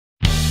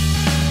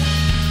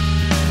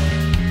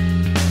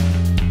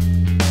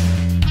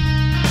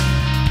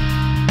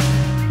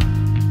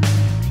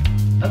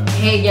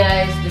Hey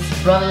guys, this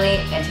is Brotherly,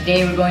 and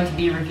today we're going to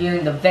be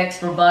reviewing the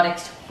VEX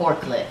Robotics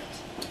Forklift.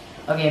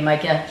 Okay,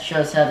 Micah, show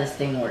us how this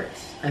thing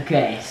works.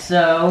 Okay,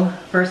 so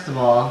first of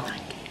all,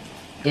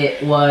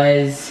 it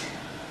was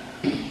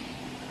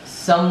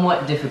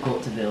somewhat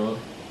difficult to build.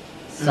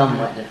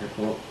 Somewhat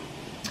difficult.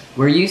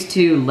 We're used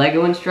to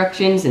Lego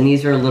instructions, and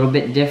these are a little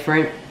bit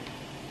different.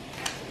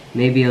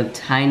 Maybe a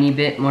tiny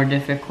bit more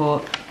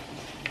difficult.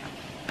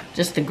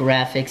 Just the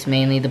graphics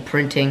mainly, the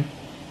printing.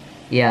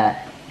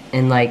 Yeah,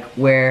 and like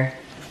where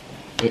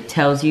it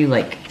tells you,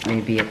 like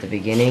maybe at the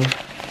beginning,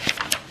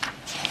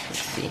 let's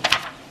see,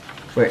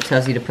 where it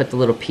tells you to put the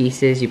little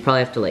pieces, you probably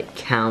have to like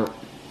count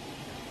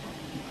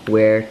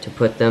where to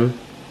put them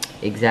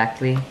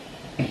exactly.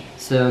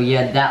 So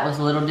yeah, that was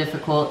a little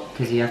difficult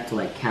because you have to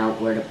like count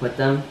where to put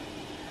them.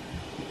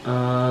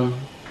 I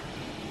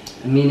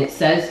mean, it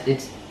says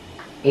it's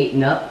 8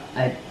 and up.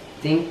 I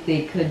think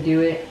they could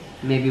do it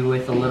maybe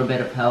with a little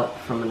bit of help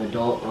from an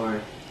adult or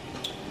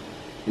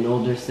an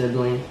older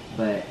sibling,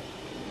 but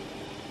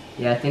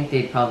yeah, I think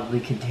they probably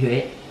could do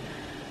it.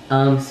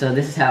 So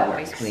this is how it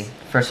works.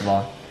 First of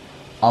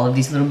all of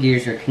these little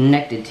gears are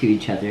connected to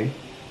each other,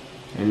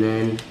 and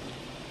then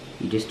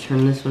you just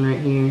turn this one right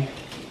here,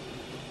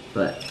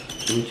 but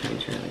let me try and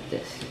turn it like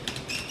this.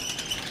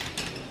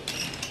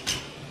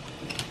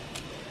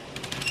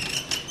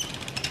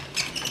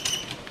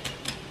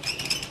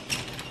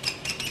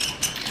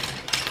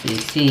 So you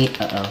see,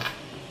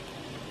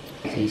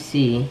 so you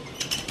see,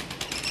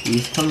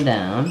 these come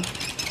down,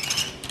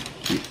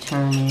 keep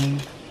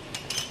turning,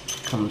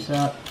 comes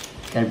up.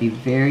 Gotta be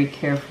very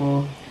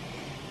careful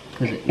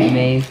because it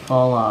may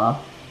fall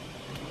off.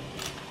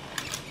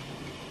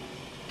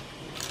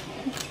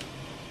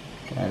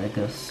 Gotta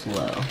go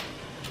slow.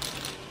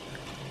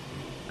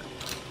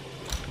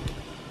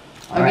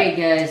 Okay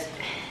guys,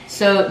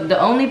 so the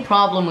only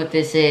problem with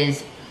this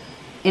is,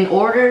 in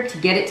order to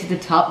get it to the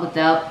top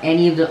without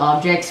any of the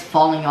objects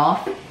falling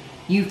off,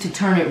 you have to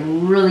turn it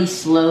really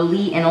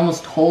slowly and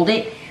almost hold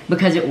it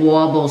because it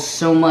wobbles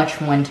so much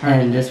when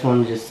turning. And this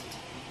one just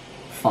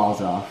falls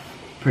off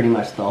pretty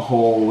much the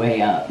whole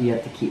way up. You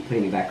have to keep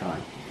putting it back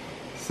on.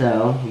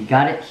 So we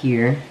got it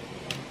here.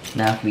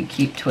 Now if we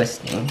keep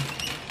twisting,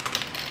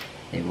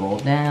 they roll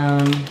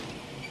down,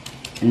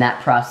 and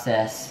that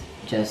process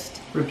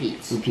just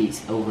repeats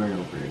over and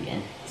over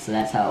again. So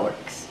that's how it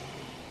works.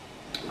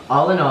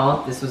 All in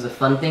all, this was a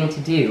fun thing to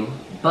do,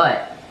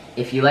 but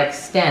if you like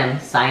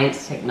STEM,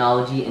 science,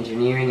 technology,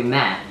 engineering, and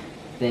math,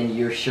 then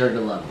you're sure to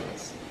love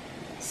this.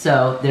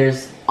 So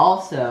there's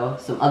also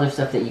some other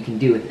stuff that you can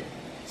do with it.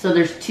 So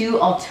there's 2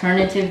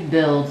 alternative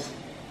builds.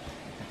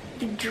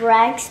 The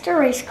dragster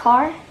race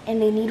car and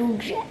the needle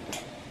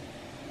jet.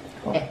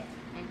 Cool.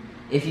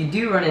 If you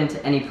do run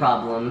into any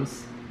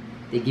problems,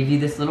 they give you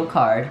this little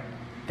card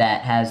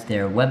that has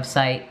their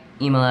website,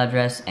 email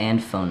address,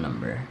 and phone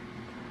number.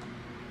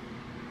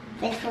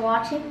 Thanks for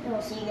watching, and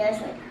we'll see you guys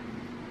later.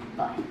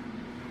 Bye.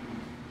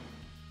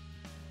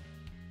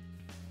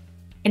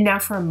 And now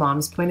from a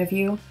mom's point of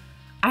view,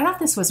 I thought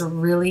this was a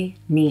really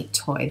neat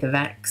toy, the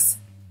VEX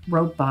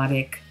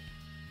Robotic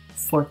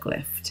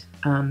Forklift.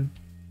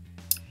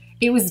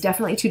 It was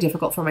definitely too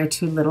difficult for my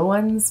 2 little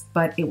ones,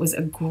 but it was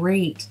a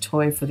great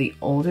toy for the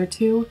older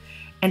 2.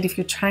 And if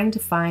you're trying to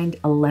find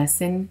a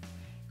lesson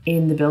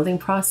in the building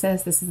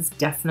process, this is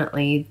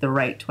definitely the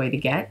right toy to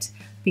get,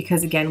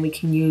 because again, we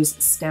can use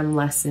STEM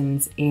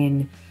lessons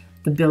in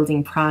the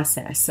building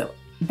process. So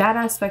that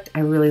aspect I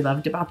really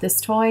loved about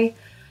this toy.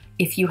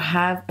 If you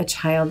have a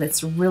child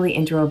that's really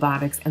into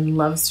robotics and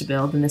loves to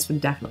build, then this would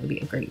definitely be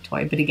a great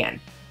toy. But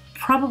again,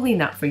 probably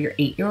not for your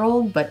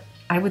 8-year-old, but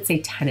I would say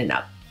 10 and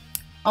up.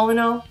 All in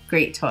all,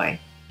 great toy.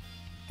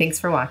 Thanks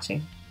for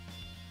watching.